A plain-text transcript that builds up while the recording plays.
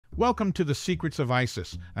Welcome to The Secrets of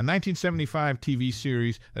Isis, a 1975 TV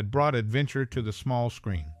series that brought adventure to the small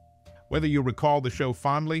screen. Whether you recall the show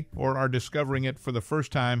fondly or are discovering it for the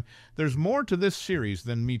first time, there's more to this series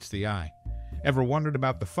than meets the eye. Ever wondered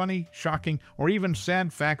about the funny, shocking, or even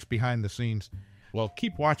sad facts behind the scenes? Well,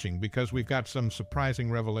 keep watching because we've got some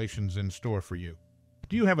surprising revelations in store for you.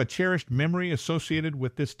 Do you have a cherished memory associated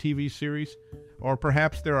with this TV series? Or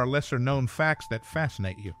perhaps there are lesser-known facts that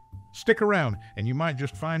fascinate you? Stick around and you might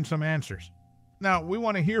just find some answers. Now, we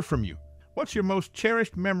want to hear from you. What's your most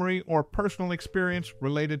cherished memory or personal experience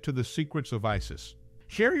related to the secrets of Isis?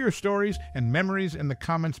 Share your stories and memories in the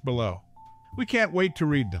comments below. We can't wait to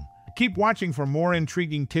read them. Keep watching for more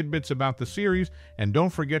intriguing tidbits about the series, and don't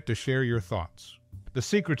forget to share your thoughts. The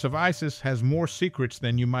Secrets of Isis has more secrets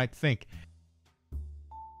than you might think.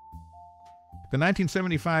 The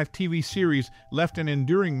 1975 TV series left an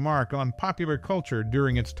enduring mark on popular culture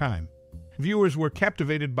during its time. Viewers were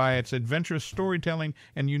captivated by its adventurous storytelling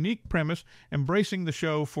and unique premise, embracing the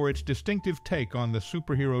show for its distinctive take on the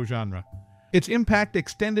superhero genre. Its impact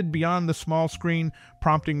extended beyond the small screen,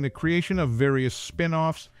 prompting the creation of various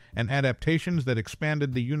spin-offs and adaptations that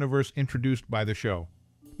expanded the universe introduced by the show.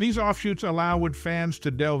 These offshoots allowed fans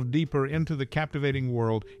to delve deeper into the captivating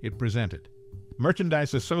world it presented.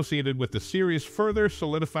 Merchandise associated with the series further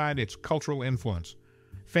solidified its cultural influence.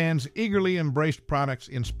 Fans eagerly embraced products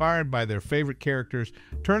inspired by their favorite characters,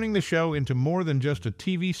 turning the show into more than just a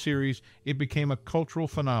TV series. It became a cultural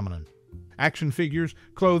phenomenon. Action figures,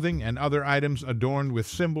 clothing, and other items adorned with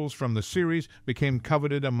symbols from the series became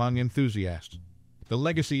coveted among enthusiasts. The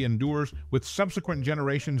legacy endures, with subsequent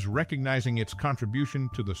generations recognizing its contribution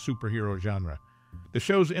to the superhero genre. The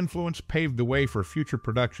show's influence paved the way for future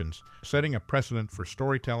productions, setting a precedent for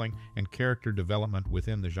storytelling and character development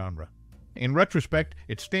within the genre. In retrospect,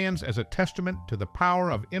 it stands as a testament to the power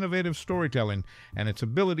of innovative storytelling and its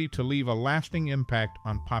ability to leave a lasting impact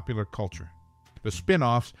on popular culture. The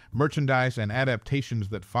spin-offs, merchandise, and adaptations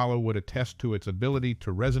that follow would attest to its ability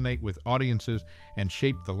to resonate with audiences and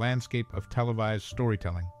shape the landscape of televised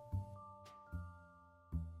storytelling.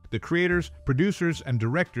 The creators, producers, and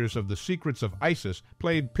directors of The Secrets of Isis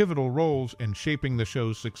played pivotal roles in shaping the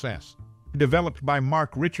show's success. Developed by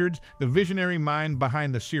Mark Richards, the visionary mind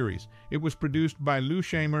behind the series, it was produced by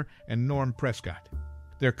Leigh and Norm Prescott.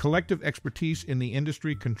 Their collective expertise in the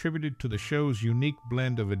industry contributed to the show's unique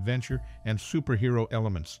blend of adventure and superhero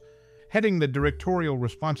elements. Heading the directorial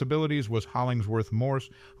responsibilities was Hollingsworth Morse,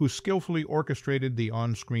 who skillfully orchestrated the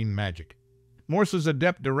on-screen magic. Morse's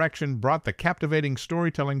adept direction brought the captivating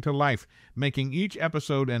storytelling to life, making each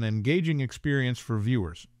episode an engaging experience for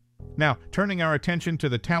viewers. Now, turning our attention to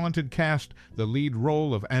the talented cast, the lead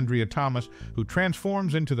role of Andrea Thomas, who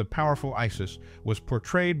transforms into the powerful Isis, was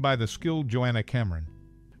portrayed by the skilled JoAnna Cameron.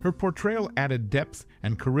 Her portrayal added depth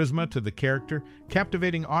and charisma to the character,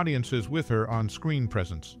 captivating audiences with her on-screen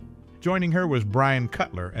presence. Joining her was Brian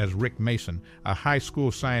Cutler as Rick Mason, a high school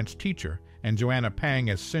science teacher, and JoAnna Pang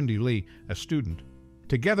as Cindy Leigh, a student.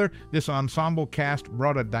 Together, this ensemble cast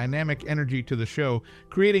brought a dynamic energy to the show,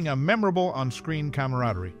 creating a memorable on-screen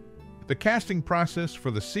camaraderie. The casting process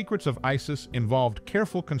for The Secrets of Isis involved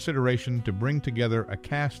careful consideration to bring together a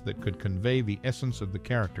cast that could convey the essence of the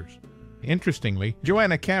characters. Interestingly,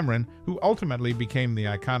 JoAnna Cameron, who ultimately became the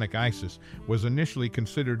iconic Isis, was initially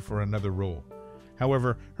considered for another role.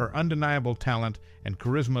 However, her undeniable talent and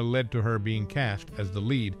charisma led to her being cast as the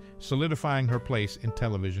lead, solidifying her place in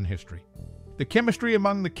television history. The chemistry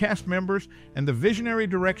among the cast members and the visionary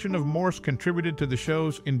direction of Morse contributed to the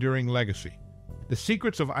show's enduring legacy. The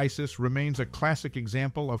Secrets of Isis remains a classic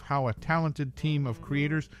example of how a talented team of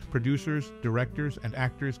creators, producers, directors, and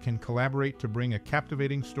actors can collaborate to bring a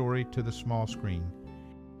captivating story to the small screen.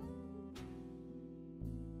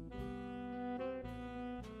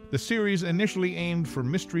 The series initially aimed for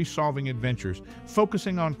mystery-solving adventures,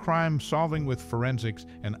 focusing on crime-solving with forensics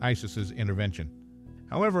and ISIS's intervention.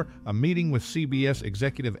 However, a meeting with CBS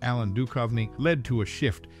executive Alan Duchovny led to a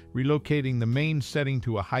shift, relocating the main setting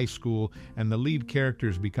to a high school and the lead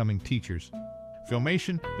characters becoming teachers.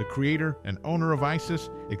 Filmation, the creator and owner of Isis,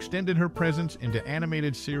 extended her presence into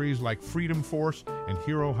animated series like Freedom Force and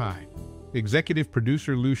Hero High. Executive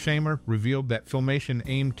producer Leigh revealed that Filmation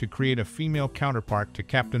aimed to create a female counterpart to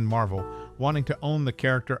Captain Marvel, wanting to own the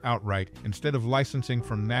character outright instead of licensing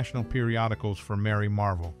from national periodicals for Mary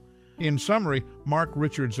Marvel. In summary, Mark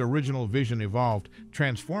Richards' original vision evolved,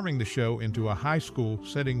 transforming the show into a high school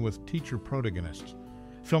setting with teacher protagonists.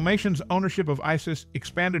 Filmation's ownership of Isis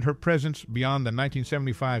expanded her presence beyond the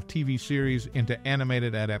 1975 TV series into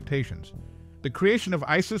animated adaptations. The creation of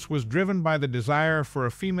Isis was driven by the desire for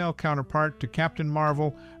a female counterpart to Captain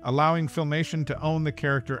Marvel, allowing Filmation to own the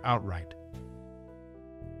character outright.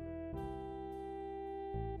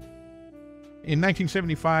 In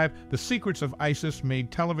 1975, The Secrets of Isis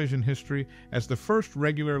made television history as the first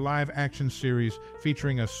regular live-action series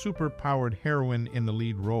featuring a super-powered heroine in the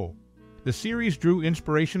lead role. The series drew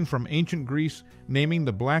inspiration from ancient Greece, naming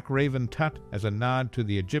the Black Raven Tut as a nod to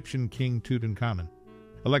the Egyptian king Tutankhamun.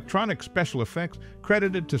 Electronic special effects,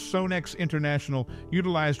 credited to Sonex International,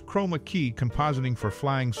 utilized chroma key compositing for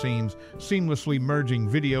flying scenes, seamlessly merging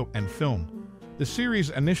video and film. The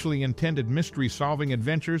series initially intended mystery-solving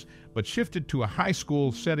adventures, but shifted to a high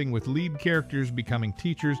school setting with lead characters becoming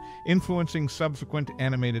teachers, influencing subsequent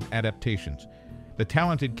animated adaptations. The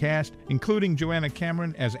talented cast, including JoAnna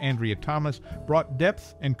Cameron as Andrea Thomas, brought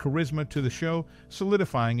depth and charisma to the show,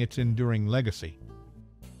 solidifying its enduring legacy.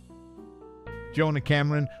 JoAnna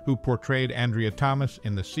Cameron, who portrayed Andrea Thomas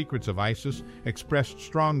in The Secrets of Isis, expressed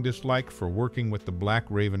strong dislike for working with the Black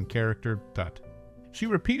Raven character, Tut. She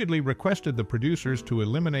repeatedly requested the producers to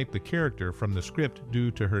eliminate the character from the script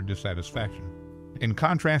due to her dissatisfaction. In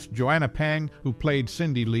contrast, JoAnna Spang, who played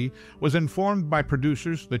Cindy Leigh, was informed by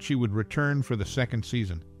producers that she would return for the second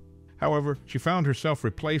season. However, she found herself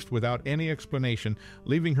replaced without any explanation,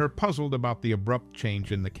 leaving her puzzled about the abrupt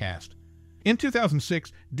change in the cast. In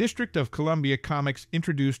 2006, District of Columbia Comics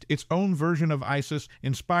introduced its own version of Isis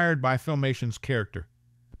inspired by Filmation's character.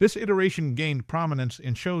 This iteration gained prominence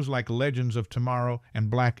in shows like Legends of Tomorrow and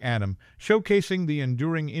Black Adam, showcasing the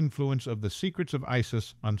enduring influence of The Secrets of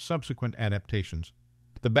Isis on subsequent adaptations.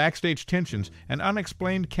 The backstage tensions and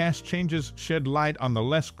unexplained cast changes shed light on the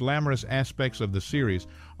less glamorous aspects of the series,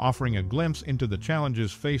 offering a glimpse into the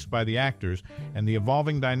challenges faced by the actors and the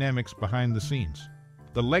evolving dynamics behind the scenes.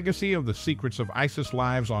 The legacy of The Secrets of Isis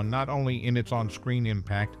lives on not only in its on-screen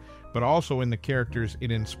impact, but also in the characters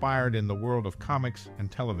it inspired in the world of comics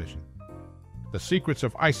and television. The Secrets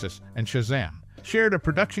of Isis and Shazam shared a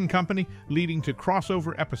production company, leading to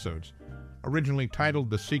crossover episodes. Originally titled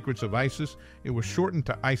The Secrets of Isis, it was shortened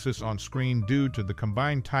to Isis on screen due to the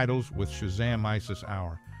combined titles with Shazam Isis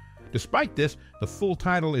Hour. Despite this, the full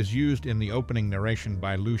title is used in the opening narration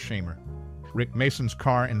by Lou Shamer. Rick Mason's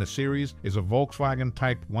car in the series is a Volkswagen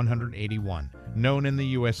Type 181, known in the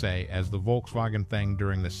USA as the Volkswagen Thing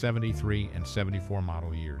during the 73 and 74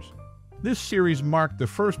 model years. This series marked the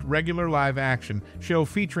first regular live-action show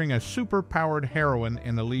featuring a super-powered heroine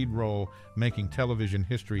in the lead role, making television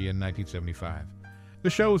history in 1975. The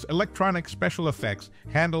show's electronic special effects,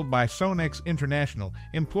 handled by Sonex International,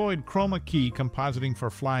 employed chroma key compositing for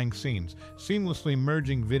flying scenes, seamlessly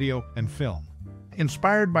merging video and film.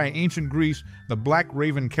 Inspired by ancient Greece, the Black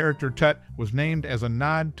Raven character Tut was named as a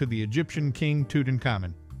nod to the Egyptian king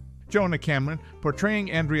Tutankhamun. JoAnna Cameron,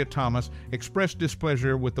 portraying Andrea Thomas, expressed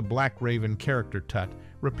displeasure with the Black Raven character Tut,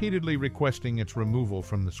 repeatedly requesting its removal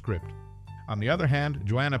from the script. On the other hand,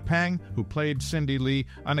 JoAnna Spang, who played Cindy Leigh,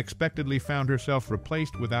 unexpectedly found herself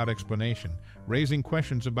replaced without explanation, raising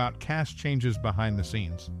questions about cast changes behind the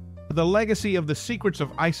scenes. The legacy of The Secrets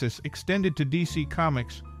of Isis extended to DC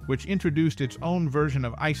Comics, which introduced its own version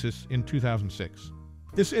of Isis in 2006.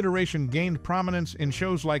 This iteration gained prominence in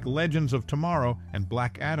shows like Legends of Tomorrow and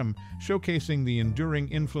Black Adam, showcasing the enduring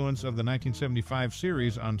influence of the 1975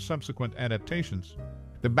 series on subsequent adaptations.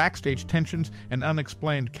 The backstage tensions and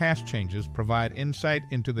unexplained cast changes provide insight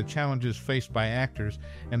into the challenges faced by actors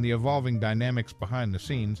and the evolving dynamics behind the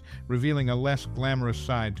scenes, revealing a less glamorous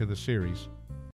side to the series.